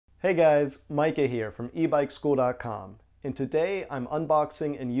Hey guys, Micah here from EbikeSchool.com, and today I'm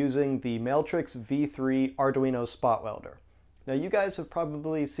unboxing and using the Mailtrix V3 Arduino spot welder. Now you guys have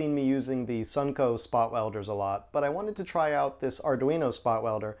probably seen me using the Sunco spot welders a lot, but I wanted to try out this Arduino spot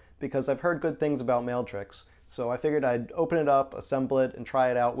welder because I've heard good things about Mailtrix, so I figured I'd open it up, assemble it, and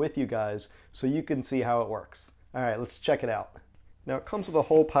try it out with you guys so you can see how it works. Alright, let's check it out. Now it comes with a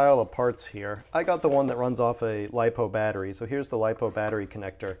whole pile of parts here. I got the one that runs off a LiPo battery, so here's the LiPo battery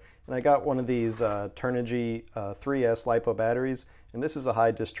connector. And I got one of these Turnigy 3S LiPo batteries, and this is a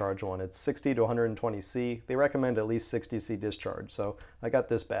high discharge one. It's 60 to 120 C. They recommend at least 60 C discharge, so I got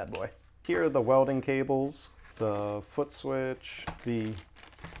this bad boy. Here are the welding cables, the foot switch, the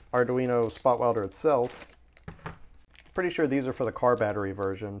Arduino spot welder itself. Pretty sure these are for the car battery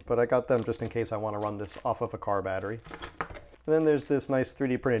version, but I got them just in case I want to run this off of a car battery. And then there's this nice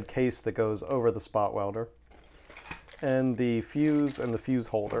 3D printed case that goes over the spot welder, and the fuse and the fuse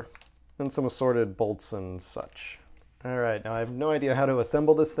holder, and some assorted bolts and such. Alright, now I have no idea how to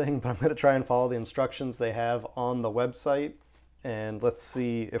assemble this thing, but I'm going to try and follow the instructions they have on the website, and let's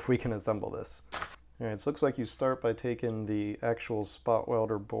see if we can assemble this. Alright, so it looks like you start by taking the actual spot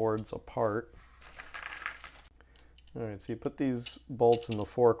welder boards apart. Alright, so you put these bolts in the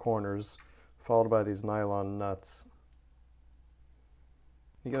four corners, followed by these nylon nuts.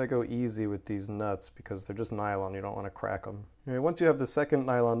 You gotta go easy with these nuts because they're just nylon, you don't want to crack them. All right, once you have the second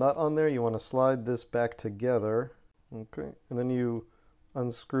nylon nut on there, you want to slide this back together. Okay, and then you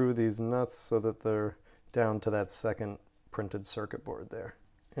unscrew these nuts so that they're down to that second printed circuit board there.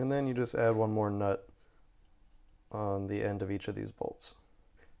 And then you just add one more nut on the end of each of these bolts.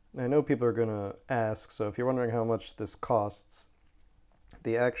 And I know people are gonna ask, so if you're wondering how much this costs,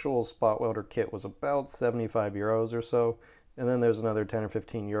 the actual spot welder kit was about 75 euros or so. And then there's another 10 or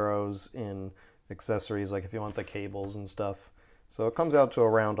 15 euros in accessories, like if you want the cables and stuff. So it comes out to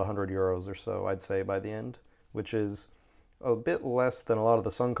around 100 euros or so, I'd say, by the end, which is a bit less than a lot of the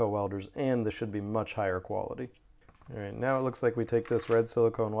Sunco welders, and this should be much higher quality. All right, now it looks like we take this red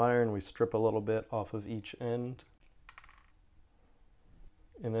silicone wire and we strip a little bit off of each end.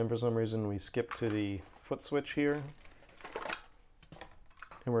 And then for some reason we skip to the foot switch here.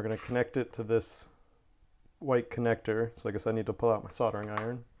 And we're going to connect it to this white connector, so I guess I need to pull out my soldering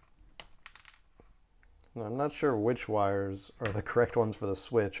iron. Now, I'm not sure which wires are the correct ones for the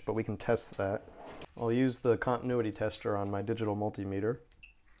switch, but we can test that. I'll use the continuity tester on my digital multimeter.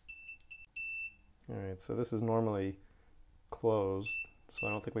 Alright, so this is normally closed, so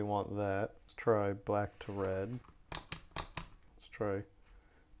I don't think we want that. Let's try black to red. Let's try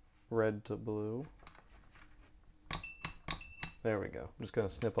red to blue. There we go. I'm just going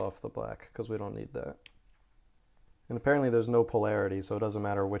to snip off the black because we don't need that. And apparently there's no polarity, so it doesn't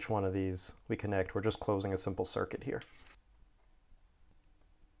matter which one of these we connect. We're just closing a simple circuit here.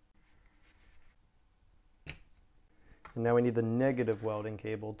 And now we need the negative welding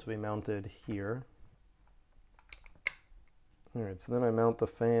cable to be mounted here. Alright, so then I mount the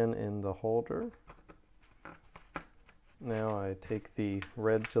fan in the holder. Now I take the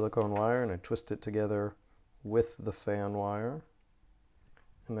red silicone wire and I twist it together with the fan wire.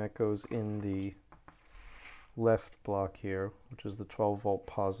 And that goes in the left block here, which is the 12 volt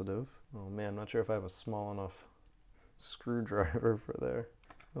positive. Oh man, not sure if I have a small enough screwdriver for there.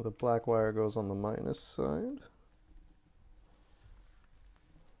 Now the black wire goes on the minus side.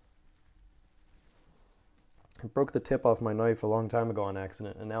 I broke the tip off my knife a long time ago on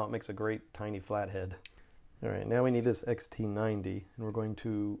accident, and now it makes a great tiny flathead. Alright, now we need this XT90, and we're going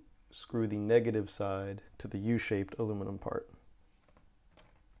to screw the negative side to the U-shaped aluminum part.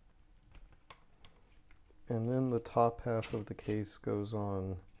 And then the top half of the case goes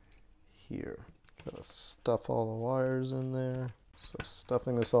on here. Gotta stuff all the wires in there. So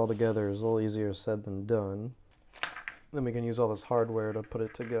stuffing this all together is a little easier said than done. Then we can use all this hardware to put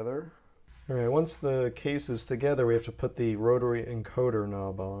it together. Alright, once the case is together, we have to put the rotary encoder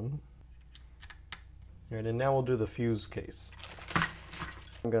knob on. Alright, and now we'll do the fuse case.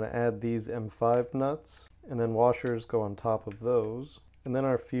 I'm going to add these M5 nuts, and then washers go on top of those, and then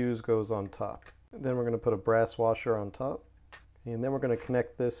our fuse goes on top. Then we're going to put a brass washer on top, and then we're going to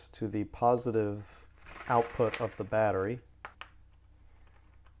connect this to the positive output of the battery.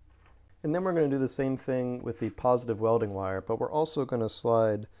 And then we're going to do the same thing with the positive welding wire, but we're also going to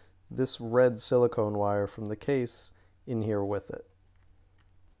slide this red silicone wire from the case in here with it.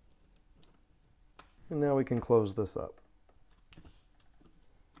 And now we can close this up.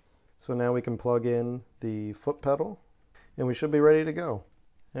 So now we can plug in the foot pedal, and we should be ready to go.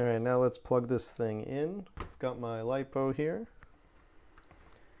 All right, now let's plug this thing in. I've got my LiPo here.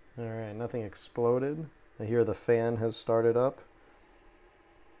 All right, nothing exploded. I hear the fan has started up.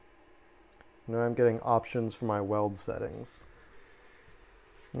 Now I'm getting options for my weld settings.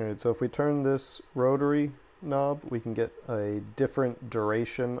 Alright, so if we turn this rotary knob, we can get a different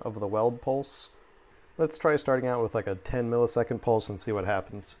duration of the weld pulse. Let's try starting out with like a 10 millisecond pulse and see what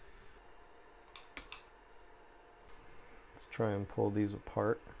happens. Let's try and pull these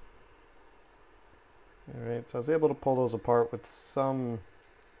apart. Alright, so I was able to pull those apart with some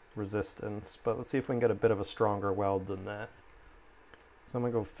resistance, but let's see if we can get a bit of a stronger weld than that. So I'm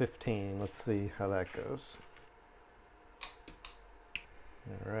going to go 15. Let's see how that goes.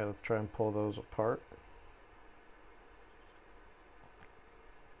 Alright, let's try and pull those apart.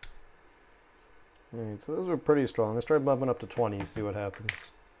 Alright, so those are pretty strong. Let's try bumping up to 20 and see what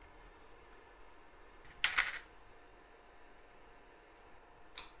happens.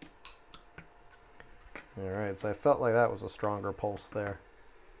 Alright, so I felt like that was a stronger pulse there.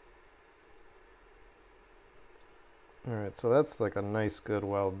 Alright, so that's like a nice good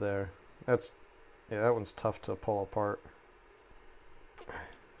weld there. Yeah, that one's tough to pull apart.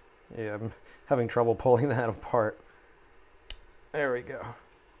 Yeah, I'm having trouble pulling that apart. There we go.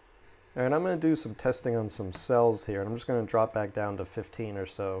 Alright, I'm going to do some testing on some cells here, and I'm just going to drop back down to 15 or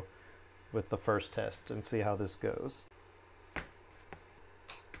so with the first test and see how this goes.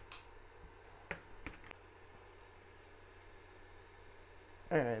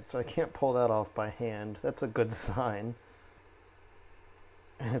 Alright, so I can't pull that off by hand. That's a good sign.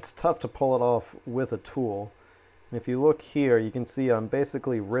 And it's tough to pull it off with a tool. And if you look here, you can see I'm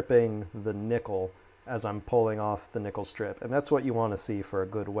basically ripping the nickel as I'm pulling off the nickel strip. And that's what you want to see for a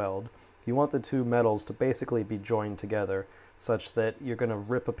good weld. You want the two metals to basically be joined together such that you're going to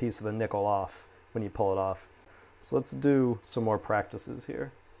rip a piece of the nickel off when you pull it off. So let's do some more practices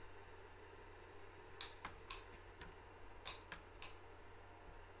here.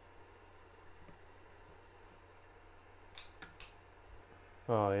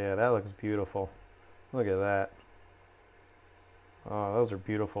 Oh yeah, that looks beautiful. Look at that. Oh, those are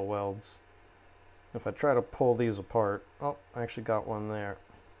beautiful welds. If I try to pull these apart, oh, I actually got one there.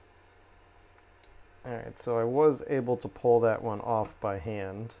 Alright, so I was able to pull that one off by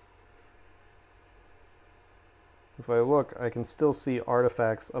hand. If I look, I can still see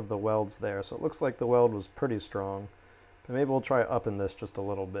artifacts of the welds there, so it looks like the weld was pretty strong. But maybe we'll try upping this just a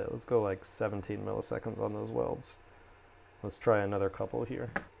little bit. Let's go like 17 milliseconds on those welds. Let's try another couple here.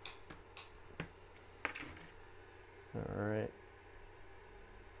 Alright.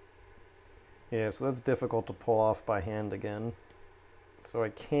 Yeah, so that's difficult to pull off by hand again. So I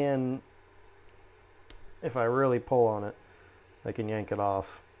can, if I really pull on it, I can yank it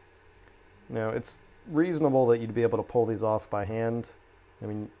off. Now, it's reasonable that you'd be able to pull these off by hand. I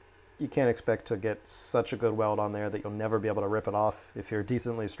mean, you can't expect to get such a good weld on there that you'll never be able to rip it off if you're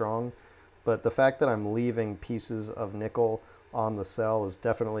decently strong. But the fact that I'm leaving pieces of nickel on the cell is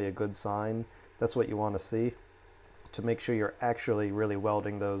definitely a good sign. That's what you want to see, to make sure you're actually really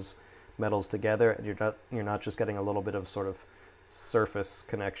welding those metals together and you're not just getting a little bit of sort of surface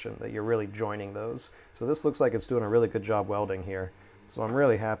connection, that you're really joining those. So this looks like it's doing a really good job welding here. So I'm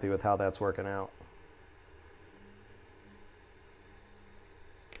really happy with how that's working out.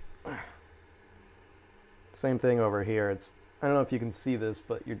 Same thing over here. I don't know if you can see this,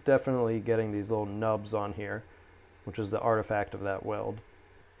 but you're definitely getting these little nubs on here, which is the artifact of that weld.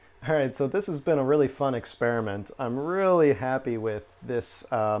 Alright, so this has been a really fun experiment. I'm really happy with this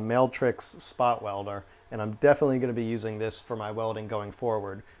Mailtrix spot welder, and I'm definitely going to be using this for my welding going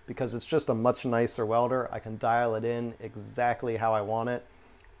forward because it's just a much nicer welder. I can dial it in exactly how I want it,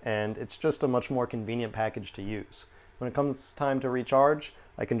 and it's just a much more convenient package to use. When it comes time to recharge,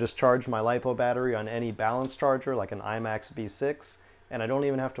 I can just charge my LiPo battery on any balance charger like an IMAX B6, and I don't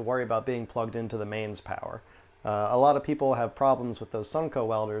even have to worry about being plugged into the mains power. A lot of people have problems with those Sunco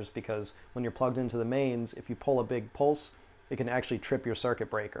welders because when you're plugged into the mains, if you pull a big pulse, it can actually trip your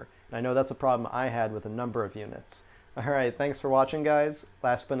circuit breaker. And I know that's a problem I had with a number of units. Alright, thanks for watching, guys.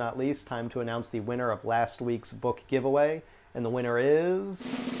 Last but not least, time to announce the winner of last week's book giveaway, and the winner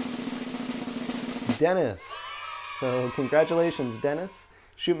is Dennis. So congratulations, Dennis.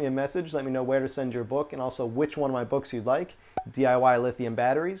 Shoot me a message, let me know where to send your book and also which one of my books you'd like. DIY Lithium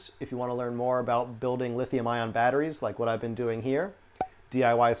Batteries, if you want to learn more about building lithium-ion batteries like what I've been doing here.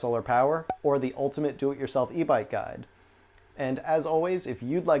 DIY Solar Power, or the Ultimate Do-It-Yourself e-bike guide. And as always, if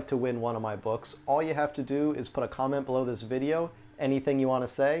you'd like to win one of my books, all you have to do is put a comment below this video, anything you want to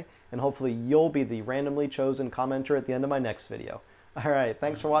say, and hopefully you'll be the randomly chosen commenter at the end of my next video. Alright,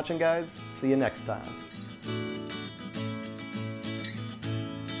 thanks for watching, guys. See you next time.